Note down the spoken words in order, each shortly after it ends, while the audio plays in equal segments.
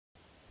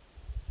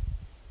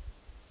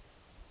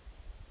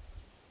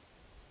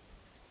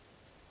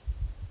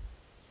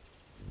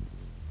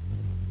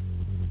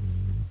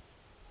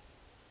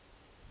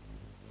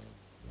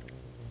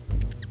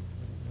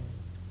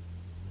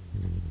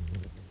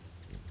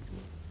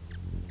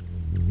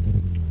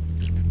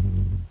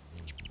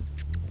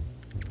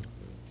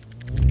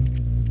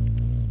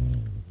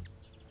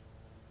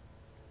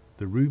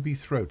The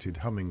ruby-throated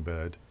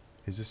hummingbird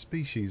is a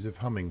species of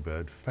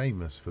hummingbird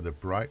famous for the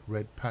bright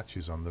red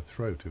patches on the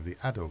throat of the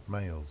adult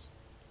males.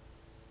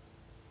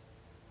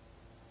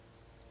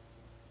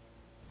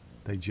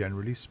 They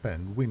generally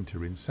spend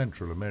winter in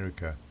Central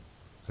America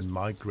and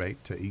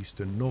migrate to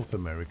eastern North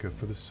America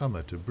for the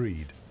summer to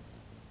breed.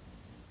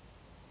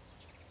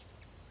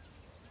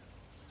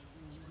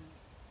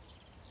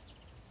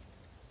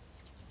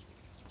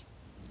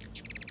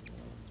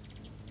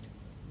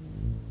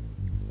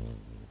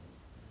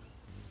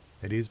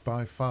 It is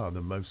by far the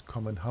most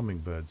common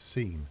hummingbird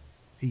seen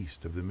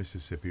east of the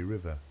Mississippi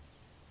River.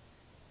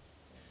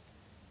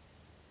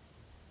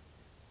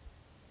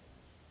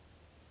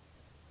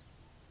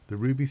 The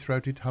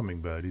ruby-throated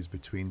hummingbird is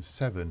between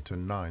 7 to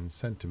 9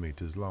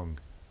 centimeters long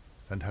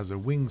and has a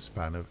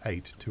wingspan of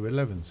 8 to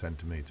 11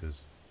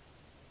 centimeters.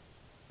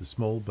 The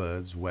small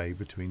birds weigh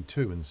between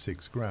 2 and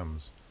 6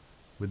 grams,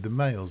 with the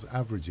males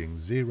averaging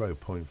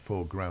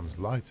 0.4 grams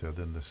lighter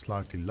than the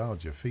slightly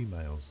larger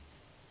females.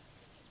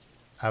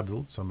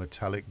 Adults are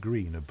metallic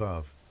green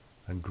above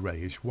and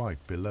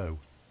greyish-white below,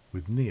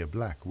 with near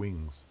black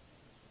wings.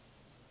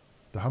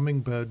 The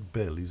hummingbird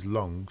bill is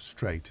long,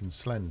 straight and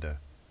slender,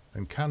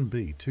 and can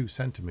be 2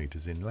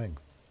 centimeters in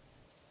length.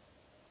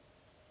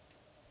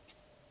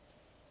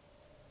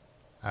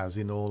 As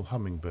in all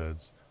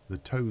hummingbirds, the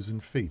toes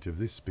and feet of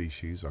this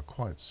species are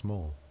quite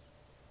small,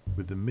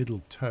 with the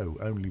middle toe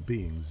only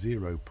being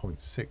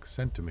 0.6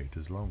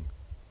 centimeters long.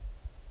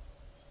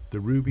 The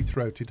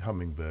ruby-throated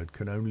hummingbird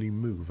can only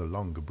move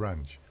along a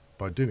branch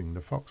by doing the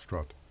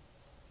foxtrot,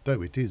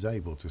 though it is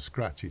able to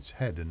scratch its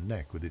head and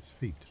neck with its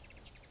feet.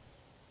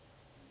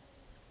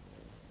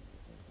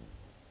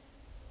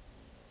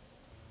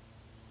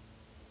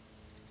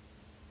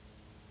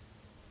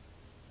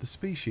 The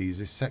species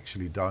is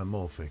sexually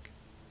dimorphic,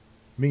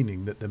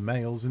 meaning that the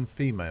males and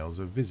females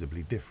are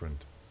visibly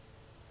different.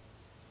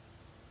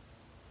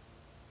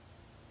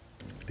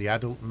 The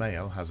adult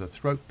male has a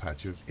throat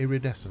patch of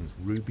iridescent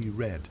ruby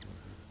red,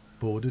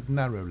 bordered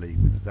narrowly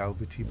with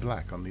velvety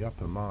black on the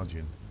upper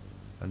margin,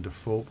 and a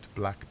forked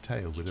black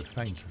tail with a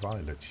faint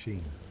violet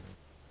sheen.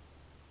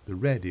 The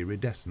red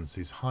iridescence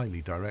is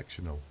highly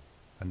directional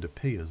and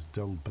appears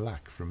dull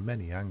black from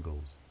many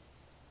angles.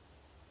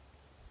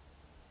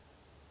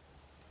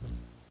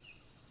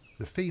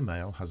 The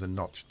female has a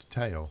notched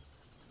tail,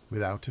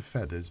 with outer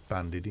feathers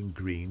banded in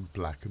green,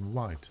 black and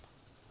white,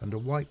 and a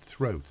white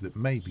throat that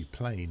may be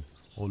plain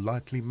or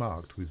lightly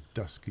marked with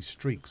dusky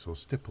streaks or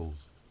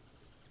stipples.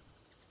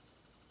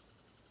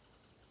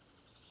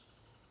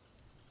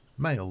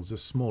 Males are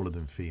smaller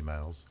than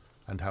females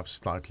and have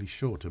slightly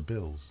shorter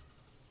bills.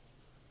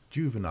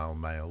 Juvenile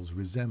males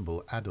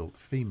resemble adult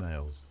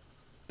females,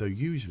 though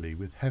usually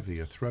with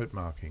heavier throat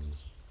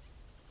markings.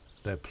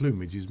 Their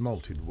plumage is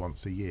molted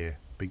once a year,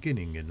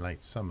 beginning in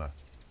late summer.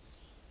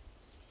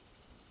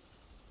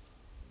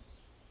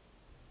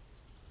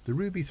 The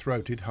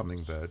ruby-throated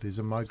hummingbird is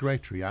a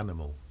migratory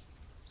animal,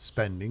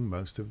 spending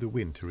most of the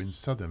winter in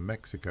southern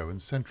Mexico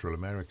and Central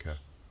America,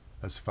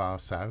 as far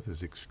south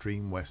as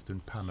extreme western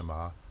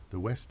Panama, the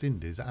West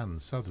Indies and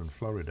southern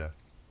Florida.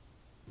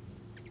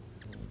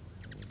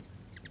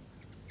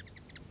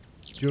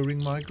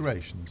 During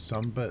migration,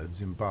 some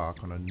birds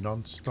embark on a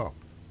non-stop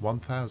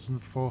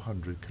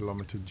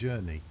 1,400-kilometer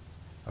journey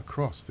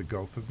across the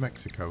Gulf of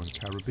Mexico and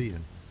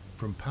Caribbean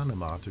from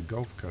Panama to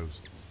Gulf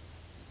Coast.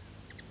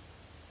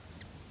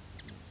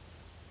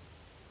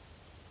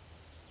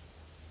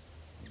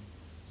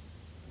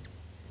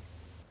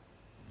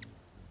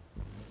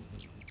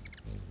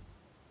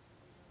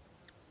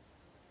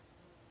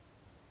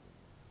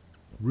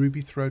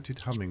 Ruby-throated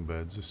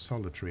hummingbirds are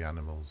solitary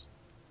animals.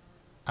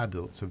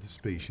 Adults of the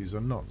species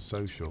are not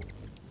social.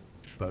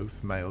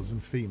 Both males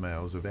and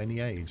females of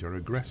any age are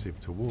aggressive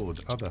toward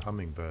other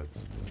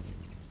hummingbirds.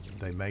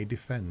 They may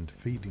defend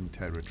feeding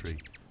territory,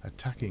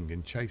 attacking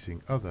and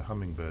chasing other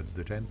hummingbirds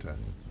that enter.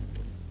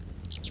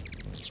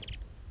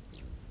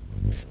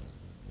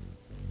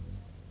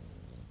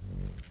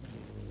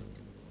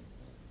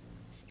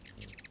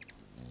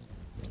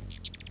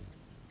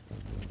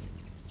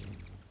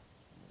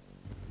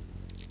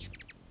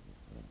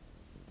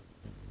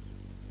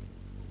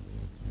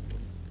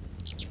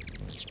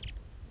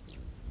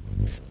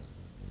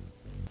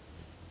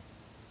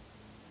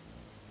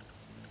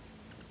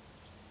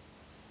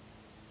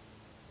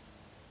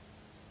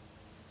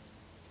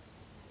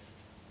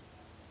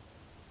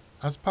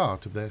 As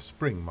part of their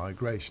spring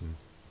migration,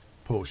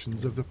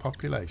 portions of the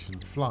population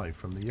fly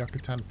from the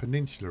Yucatan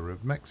Peninsula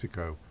of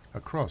Mexico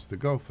across the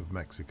Gulf of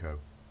Mexico,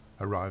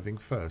 arriving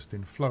first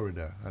in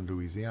Florida and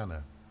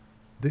Louisiana.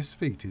 This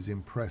feat is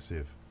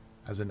impressive,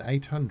 as an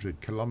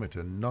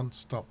 800-kilometer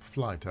non-stop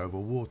flight over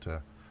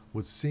water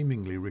would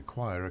seemingly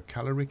require a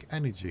caloric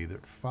energy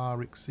that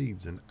far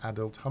exceeds an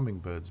adult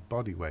hummingbird's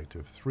body weight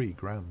of 3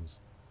 grams.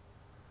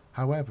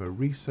 However,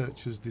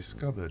 researchers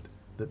discovered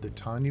that the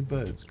tiny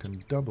birds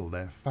can double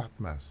their fat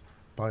mass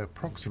by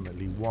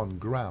approximately 1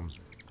 gram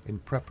in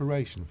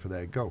preparation for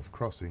their Gulf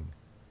crossing,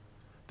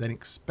 then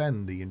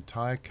expend the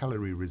entire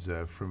calorie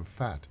reserve from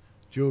fat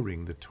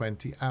during the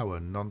 20-hour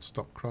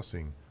non-stop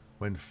crossing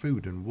when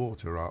food and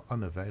water are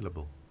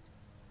unavailable.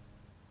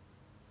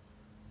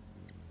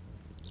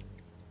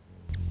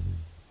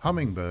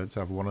 Hummingbirds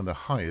have one of the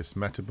highest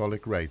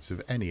metabolic rates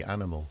of any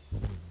animal.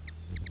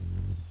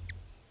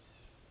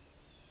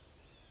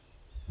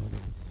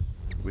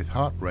 With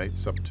heart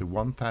rates up to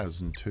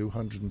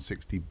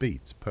 1,260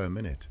 beats per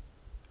minute,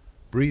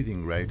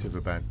 breathing rate of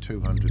about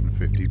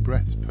 250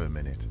 breaths per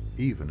minute,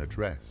 even at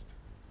rest,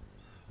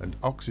 and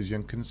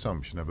oxygen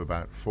consumption of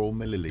about 4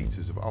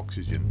 milliliters of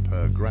oxygen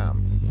per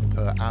gram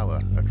per hour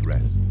at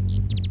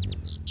rest.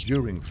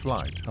 During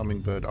flight,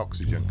 hummingbird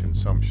oxygen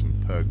consumption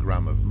per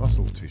gram of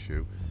muscle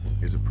tissue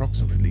is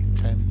approximately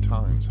 10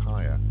 times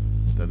higher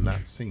than that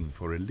seen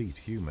for elite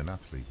human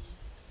athletes.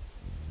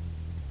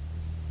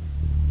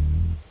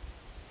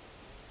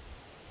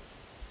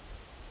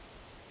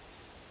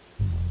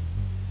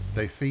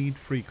 They feed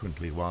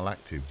frequently while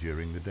active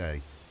during the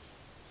day.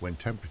 When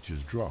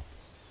temperatures drop,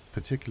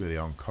 particularly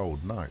on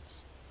cold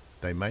nights,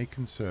 they may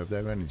conserve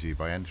their energy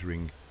by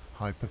entering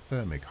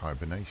hypothermic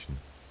hibernation.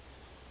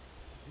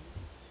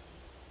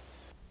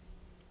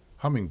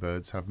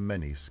 Hummingbirds have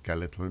many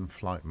skeletal and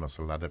flight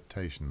muscle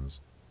adaptations,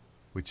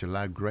 which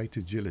allow great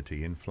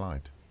agility in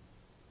flight.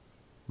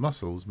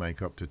 Muscles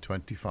make up to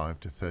 25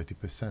 to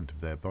 30%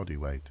 of their body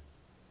weight,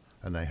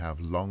 and they have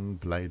long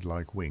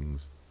blade-like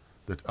wings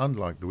that,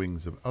 unlike the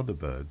wings of other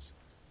birds,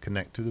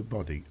 connect to the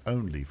body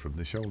only from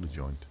the shoulder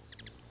joint.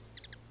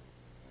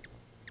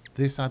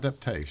 This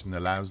adaptation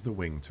allows the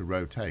wing to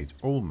rotate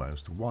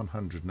almost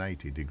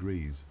 180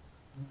 degrees,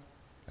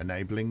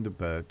 enabling the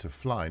bird to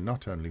fly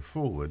not only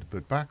forward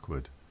but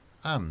backward,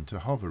 and to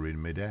hover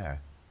in mid-air.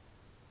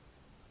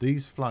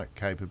 These flight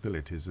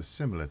capabilities are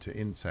similar to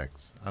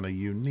insects and are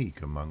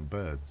unique among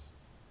birds.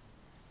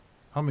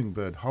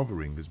 Hummingbird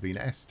hovering has been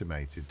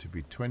estimated to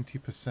be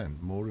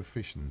 20% more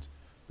efficient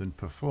than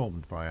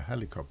performed by a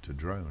helicopter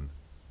drone.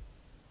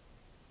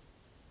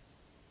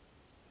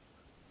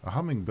 A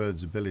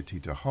hummingbird's ability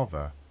to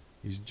hover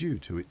is due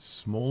to its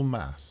small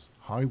mass,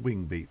 high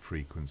wing beat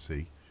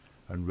frequency,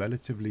 and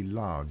relatively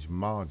large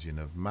margin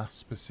of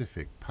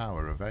mass-specific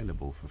power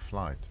available for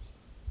flight.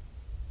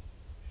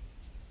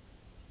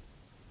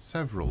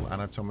 Several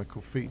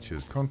anatomical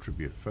features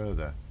contribute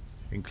further,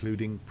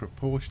 including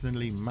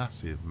proportionally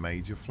massive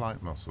major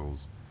flight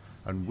muscles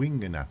and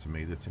wing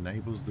anatomy that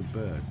enables the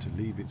bird to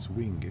leave its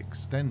wing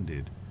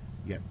extended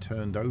yet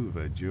turned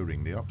over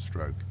during the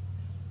upstroke.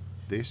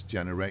 This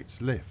generates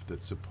lift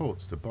that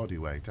supports the body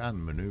weight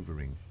and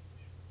maneuvering.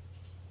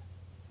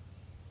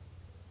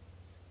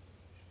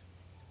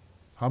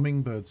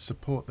 Hummingbirds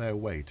support their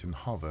weight and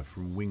hover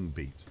from wing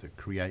beats that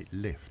create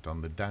lift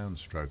on the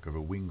downstroke of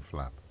a wing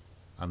flap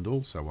and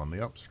also on the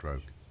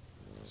upstroke,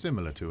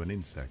 similar to an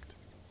insect.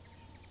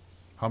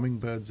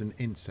 Hummingbirds and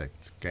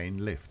insects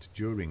gain lift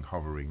during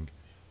hovering,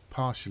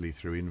 partially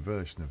through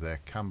inversion of their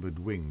cambered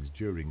wings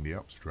during the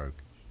upstroke.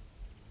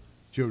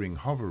 During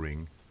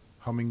hovering,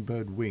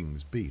 hummingbird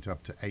wings beat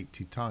up to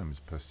 80 times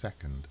per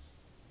second.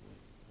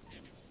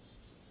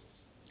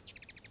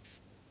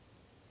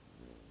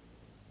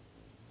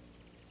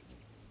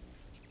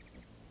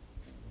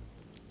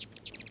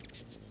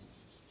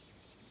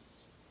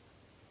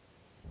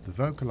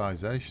 The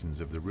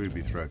vocalizations of the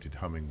ruby-throated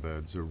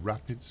hummingbirds are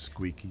rapid,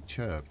 squeaky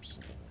chirps,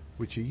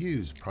 which are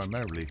used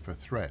primarily for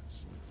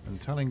threats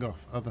and telling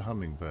off other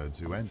hummingbirds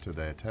who enter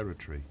their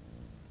territory.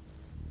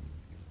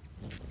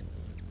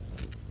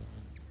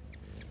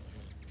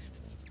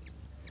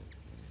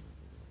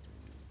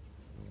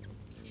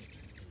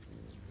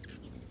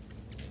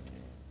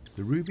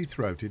 The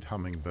ruby-throated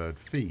hummingbird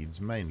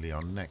feeds mainly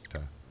on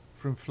nectar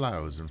from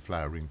flowers and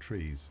flowering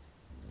trees,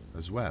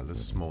 as well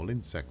as small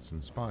insects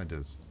and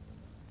spiders.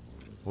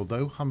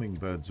 Although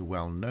hummingbirds are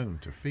well known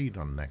to feed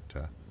on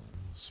nectar,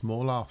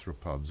 small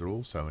arthropods are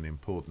also an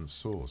important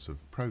source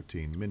of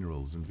protein,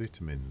 minerals and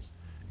vitamins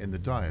in the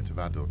diet of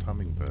adult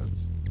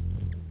hummingbirds.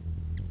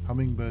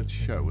 Hummingbirds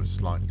show a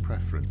slight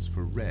preference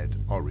for red,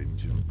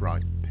 orange and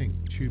bright pink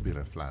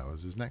tubular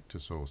flowers as nectar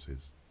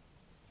sources.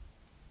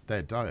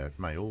 Their diet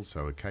may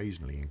also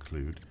occasionally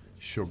include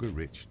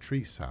sugar-rich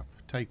tree sap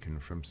taken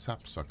from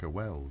sapsucker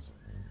wells.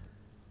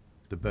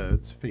 The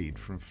birds feed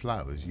from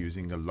flowers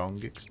using a long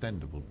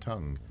extendable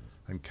tongue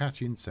and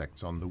catch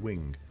insects on the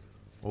wing,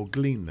 or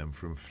glean them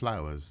from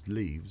flowers,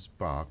 leaves,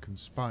 bark and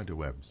spider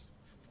webs.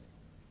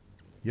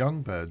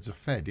 Young birds are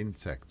fed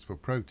insects for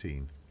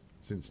protein,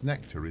 since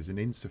nectar is an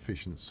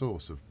insufficient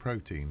source of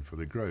protein for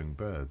the growing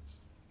birds.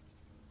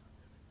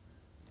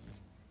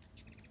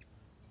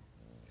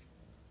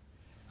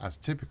 As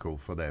typical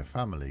for their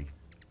family,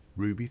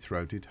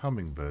 ruby-throated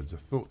hummingbirds are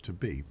thought to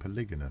be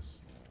polygynous.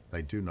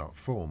 They do not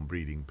form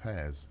breeding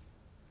pairs,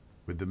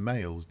 with the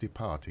males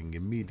departing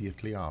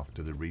immediately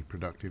after the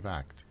reproductive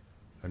act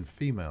and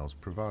females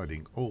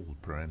providing all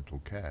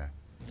parental care.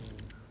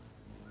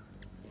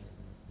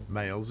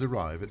 Males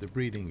arrive at the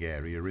breeding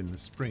area in the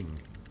spring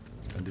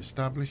and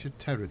establish a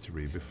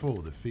territory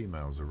before the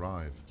females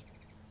arrive.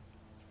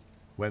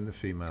 When the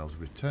females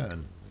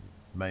return,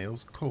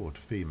 Males court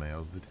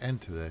females that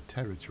enter their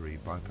territory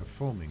by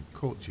performing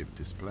courtship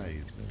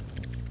displays.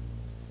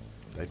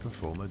 They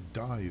perform a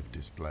dive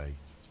display,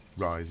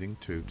 rising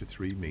 2 to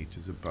 3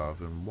 meters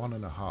above and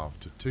 1.5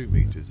 to 2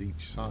 meters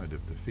each side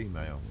of the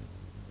female.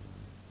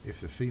 If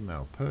the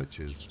female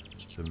perches,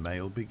 the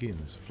male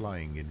begins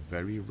flying in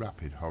very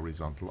rapid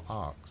horizontal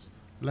arcs,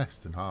 less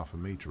than half a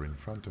meter in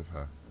front of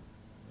her.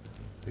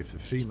 If the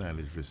female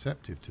is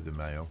receptive to the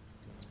male,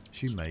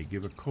 she may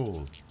give a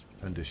call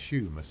and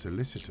assume a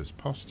solicitous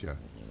posture,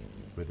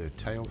 with her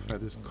tail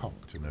feathers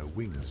cocked and her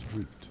wings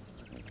drooped.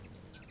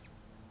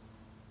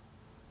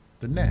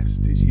 The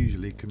nest is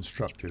usually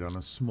constructed on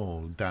a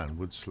small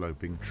downward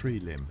sloping tree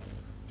limb,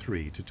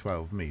 3 to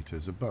 12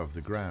 meters above the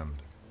ground.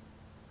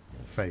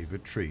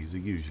 Favoured trees are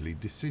usually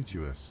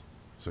deciduous,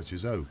 such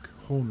as oak,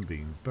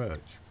 hornbeam,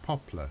 birch,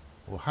 poplar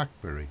or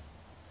hackberry,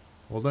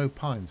 although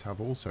pines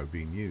have also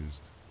been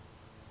used.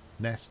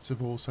 Nests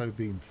have also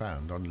been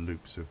found on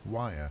loops of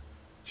wire,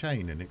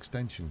 chain and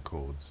extension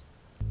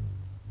cords.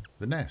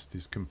 The nest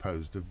is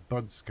composed of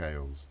bud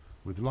scales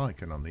with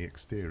lichen on the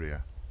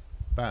exterior,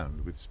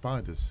 bound with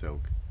spider's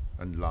silk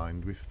and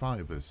lined with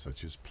fibres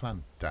such as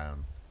plant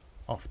down,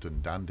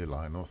 often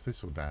dandelion or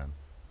thistledown,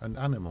 and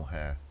animal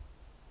hair.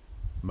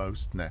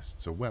 Most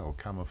nests are well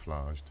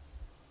camouflaged.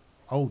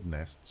 Old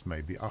nests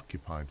may be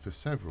occupied for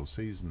several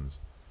seasons,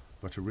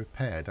 but are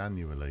repaired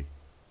annually.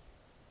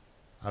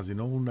 As in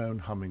all known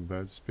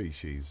hummingbird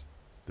species,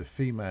 the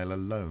female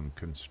alone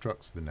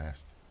constructs the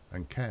nest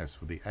and cares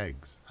for the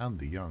eggs and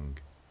the young.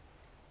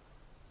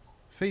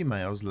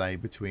 Females lay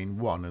between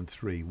 1 and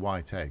 3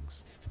 white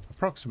eggs,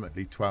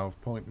 approximately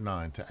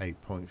 12.9 to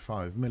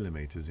 8.5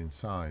 millimeters in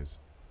size,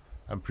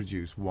 and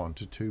produce 1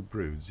 to 2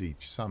 broods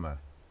each summer.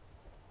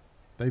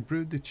 They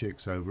brood the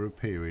chicks over a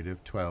period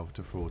of 12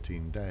 to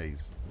 14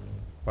 days,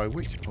 by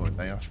which point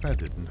they are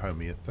feathered and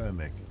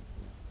homeothermic.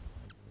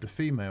 The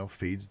female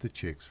feeds the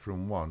chicks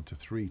from 1 to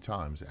 3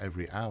 times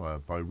every hour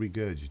by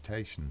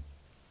regurgitation,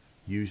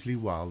 usually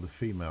while the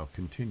female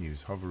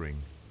continues hovering.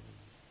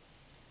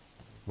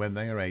 When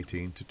they are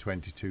 18 to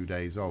 22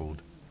 days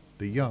old,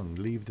 the young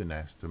leave the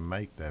nest and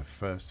make their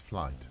first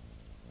flight.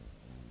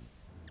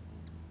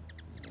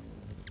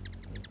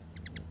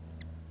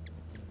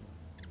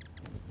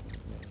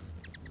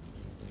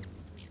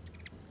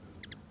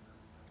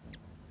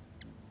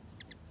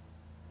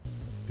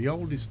 The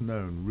oldest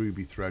known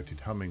ruby-throated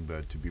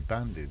hummingbird to be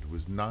banded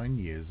was 9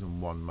 years and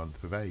 1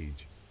 month of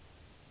age.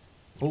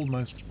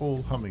 Almost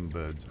all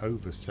hummingbirds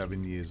over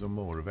 7 years or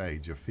more of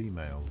age are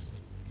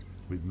females,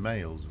 with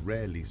males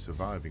rarely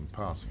surviving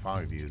past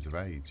 5 years of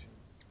age.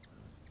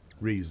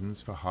 Reasons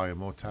for higher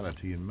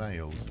mortality in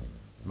males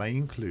may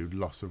include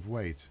loss of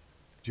weight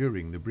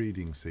during the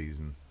breeding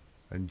season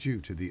and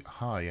due to the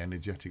high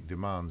energetic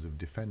demands of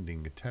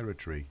defending a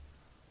territory,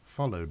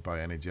 followed by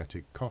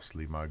energetic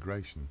costly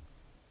migration.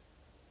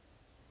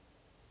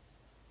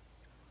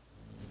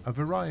 A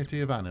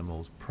variety of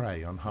animals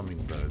prey on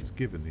hummingbirds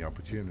given the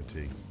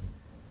opportunity.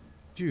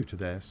 Due to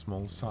their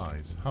small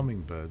size,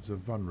 hummingbirds are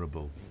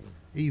vulnerable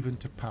even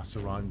to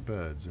passerine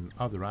birds and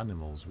other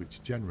animals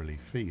which generally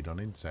feed on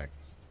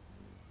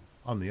insects.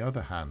 On the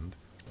other hand,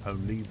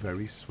 only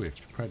very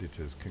swift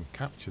predators can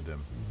capture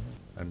them,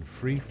 and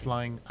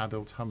free-flying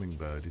adult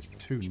hummingbird is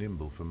too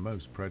nimble for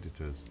most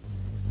predators.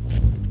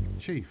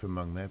 Chief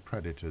among their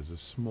predators are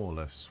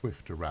smaller,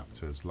 swifter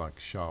raptors like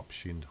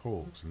sharp-shinned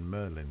hawks and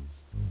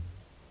merlins.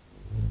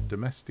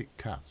 Domestic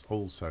cats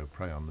also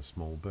prey on the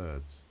small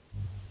birds.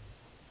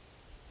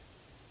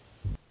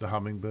 The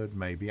hummingbird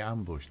may be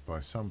ambushed by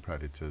some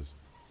predators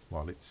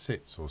while it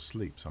sits or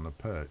sleeps on a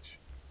perch,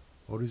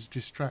 or is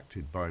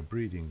distracted by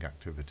breeding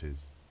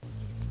activities.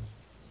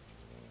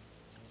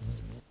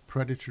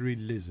 Predatory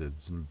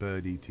lizards and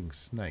bird-eating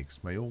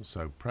snakes may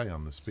also prey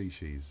on the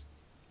species,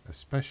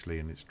 especially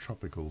in its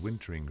tropical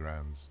wintering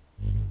grounds.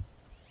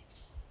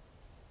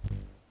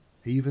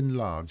 Even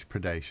large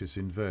predaceous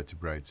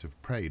invertebrates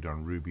have preyed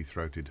on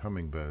ruby-throated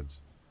hummingbirds,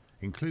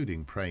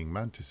 including praying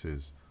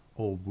mantises,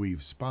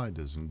 orb-weave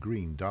spiders and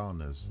green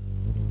darners.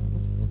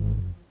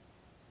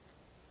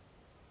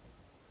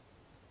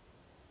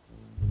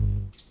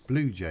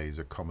 Blue jays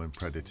are common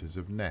predators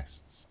of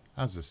nests,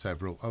 as are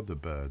several other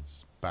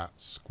birds,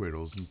 bats,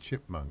 squirrels and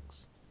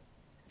chipmunks.